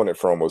been doing it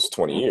for almost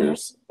 20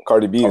 years.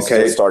 Cardi B is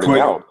just starting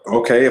out.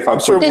 Okay, if I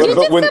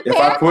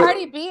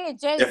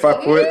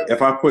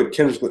put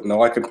Kendrick,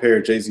 no, I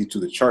compare Jay-Z to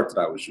the chart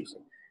that I was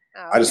using. Oh,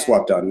 okay. I just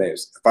swapped out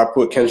names. If I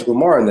put Kendrick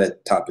Lamar in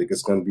that topic,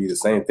 it's going to be the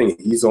same thing.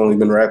 He's only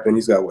been rapping.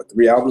 He's got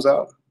 3 albums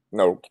out?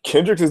 No,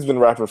 Kendrick has been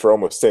rapping for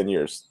almost 10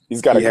 years.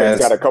 He's got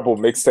a couple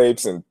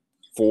mixtapes and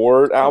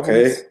 4 albums.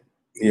 Okay,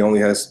 he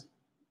only has.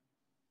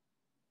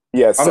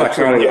 Yes, I'm not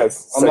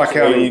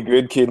counting.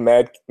 Good Kid,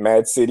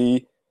 Mad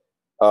City.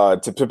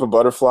 To Pimp a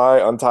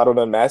Butterfly, Untitled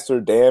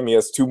Unmastered. Damn, he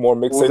has 2 more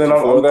mixtapes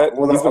before that.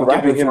 He's been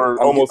rapping for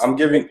almost.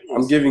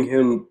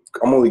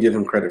 I'm only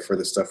giving him credit for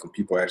the stuff when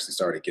people actually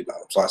started getting on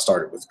him. So I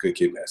started with Good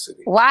Kid, Mad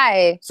City.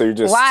 Why? So you're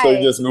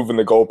just moving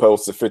the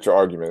goalposts to fit your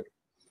argument.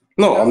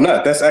 No, I'm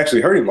not. That's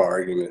actually hurting my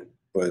argument.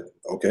 But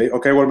okay.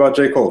 What about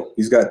J. Cole?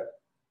 He's got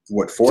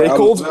 4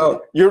 albums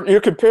out? You're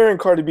comparing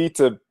Cardi B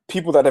to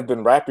people that have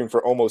been rapping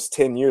for almost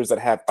 10 years that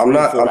have 3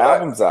 or 4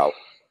 albums out.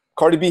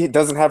 Cardi B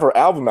doesn't have her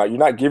album out. You're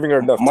not giving her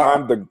enough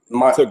time to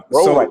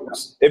grow.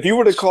 So, if you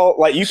were to call,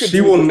 you could.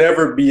 She will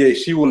never be a.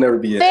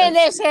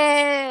 Finish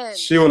him.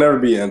 She will never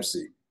be an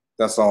MC.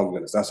 That's all I'm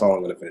gonna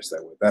finish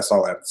that with. That's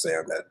all I have to say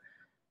on that.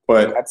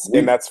 But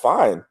that's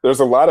fine.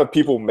 There's a lot of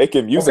people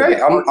making music.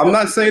 Okay, I'm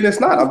not saying it's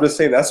not. I'm just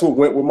saying that's what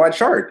went with my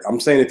chart. I'm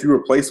saying if you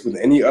replace with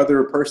any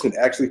other person that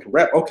actually can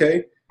rap,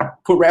 okay,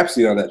 put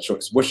Rhapsody on that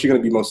choice. What's she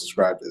going to be most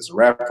described as?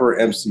 Rapper,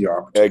 MC,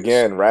 or opportunist?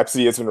 Again,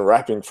 Rhapsody has been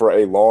rapping for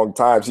a long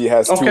time. She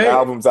has 2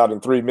 albums out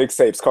and 3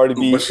 mixtapes. Cardi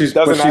B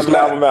doesn't have an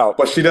album out.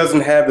 But she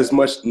doesn't have as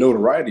much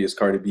notoriety as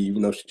Cardi B,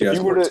 even though she has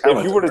more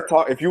talent.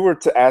 If you were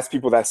to ask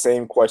people that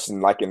same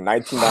question, like in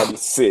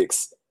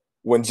 1996,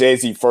 when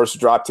Jay-Z first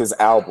dropped his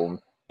album,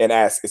 and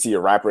ask, is he a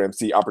rapper,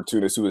 MC,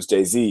 opportunist, who is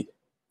Jay-Z?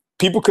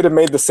 People could have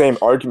made the same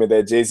argument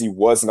that Jay-Z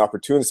was an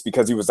opportunist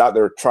because he was out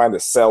there trying to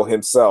sell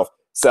himself,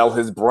 sell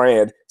his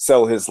brand,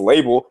 sell his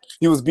label.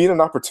 He was being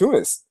an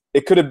opportunist.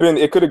 It could have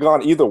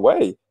gone either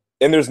way.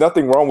 And there's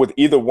nothing wrong with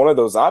either one of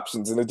those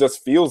options. And it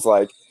just feels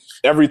like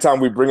every time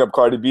we bring up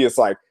Cardi B, it's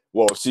like,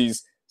 well,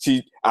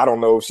 I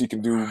don't know if she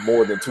can do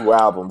more than 2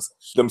 albums.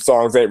 Them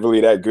songs ain't really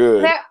that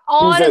good. They're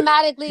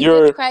automatically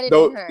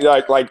discrediting her.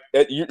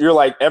 You're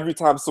like every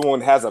time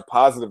someone has a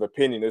positive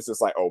opinion, it's just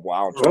like, oh, well,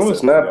 I don't trust her. No,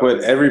 it's not.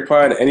 But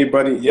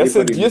anybody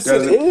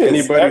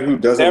who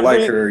doesn't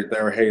like her,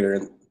 they're a hater.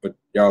 But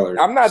y'all are.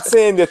 I'm not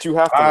saying that you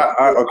have to.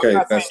 Okay,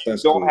 that's you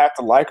don't have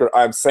to like her.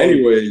 I'm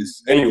saying.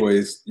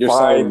 Anyways, you're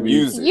saying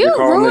music. You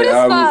rude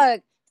as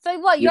fuck. So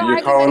what? You're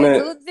arguing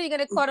with dudes, so you're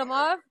gonna cut them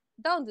off?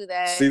 Don't do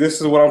that. See, this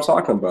is what I'm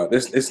talking about.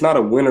 It's not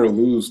a win or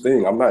lose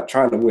thing. I'm not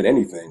trying to win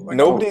anything. I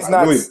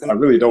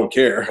really don't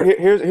care.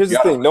 Here's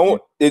the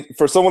thing.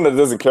 For someone that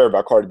doesn't care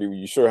about Cardi B,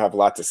 you sure have a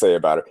lot to say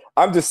about her.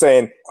 I'm just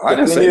saying. I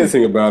didn't say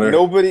anything about her.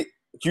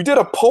 You did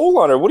a poll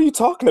on her. What are you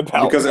talking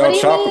about? Because El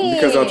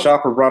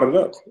Chopper brought it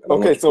up.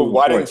 Okay, so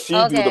why didn't she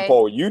do the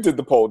poll? You did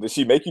the poll. Did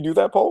she make you do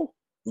that poll?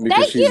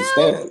 Because she's a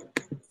stan.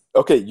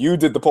 Okay, you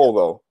did the poll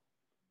though.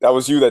 That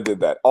was you that did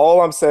that.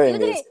 All I'm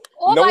saying is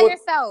all by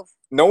yourself.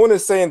 No one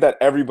is saying that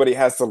everybody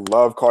has to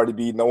love Cardi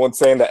B. No one's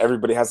saying that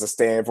everybody has to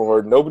stand for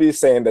her. Nobody is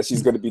saying that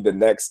she's going to be the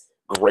next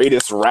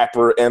greatest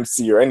rapper,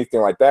 MC, or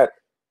anything like that.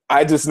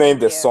 I just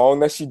named a song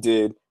that she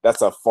did.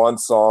 That's a fun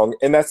song,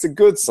 and that's a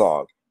good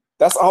song.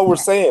 That's all we're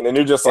saying, and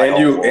you're just like,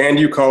 and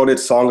you called it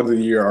Song of the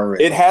Year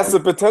already. It has the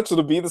potential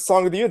to be the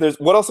Song of the Year.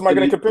 What else am I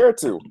going to compare it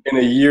to? In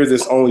a year,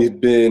 there's only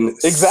been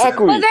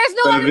exactly. Well, there's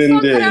no 7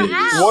 songs days.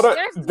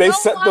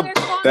 That are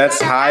out.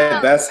 That's high.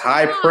 That's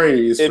high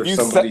praise for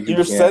somebody who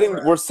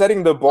we're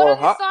setting the bar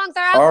high.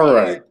 All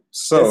right,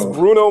 so it's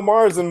Bruno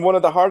Mars and one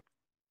of the hard.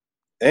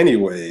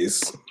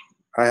 Anyways,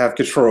 I have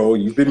control.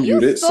 You've been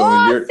muted,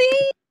 so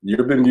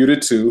you've been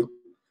muted too.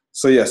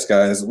 So yes,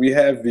 guys, we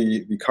have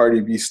the Cardi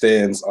B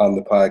stands on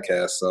the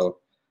podcast. So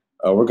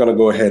we're gonna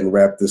go ahead and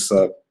wrap this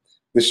up.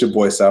 This is your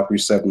boy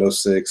Southbreeze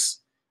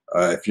 706.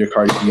 If you're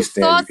Cardi B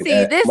stand, you can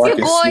add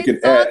Marcus.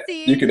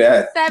 You can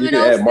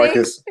add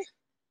Marcus.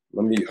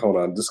 Let me hold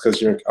on, just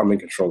because I'm in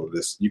control of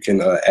this. You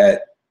can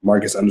add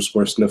Marcus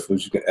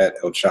 _Sniffles. You can add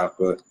El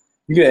Chapa.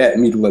 You can add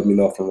me to let me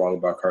know if I'm wrong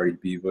about Cardi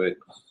B, but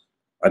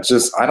I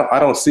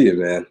don't see it,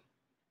 man.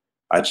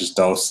 I just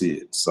don't see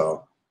it.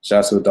 So.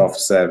 Shout out to Adolfo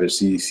Savage.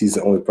 He's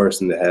the only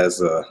person that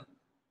has a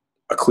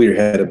clear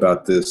head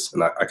about this,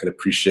 and I can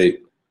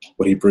appreciate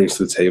what he brings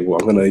to the table.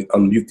 I'm going to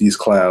unmute these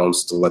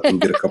clowns to let them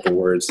get a couple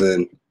words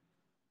in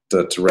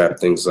to wrap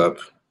things up.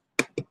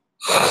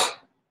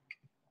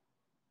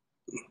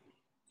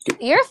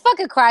 You're a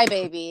fucking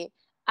crybaby.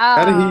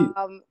 How did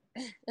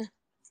he?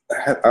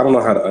 I don't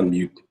know how to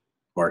unmute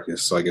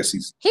Marcus, so I guess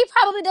he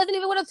probably doesn't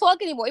even want to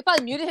talk anymore. He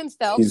probably muted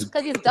himself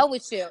because he's done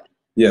with you.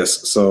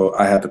 Yes, so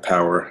I have the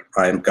power.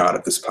 I am God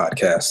of this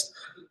podcast.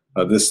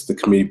 This is the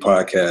Committee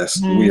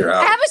Podcast. We are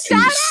out. I have a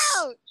shout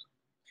out.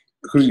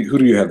 Who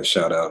do you have to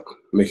shout out?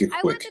 Make it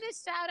quick. I wanted to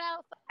shout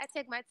out. I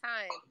take my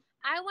time.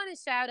 I want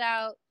to shout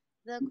out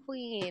the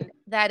queen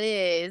that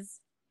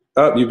is.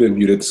 Oh, you've been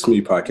muted. This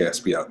Committee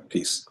Podcast. Be out.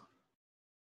 Peace.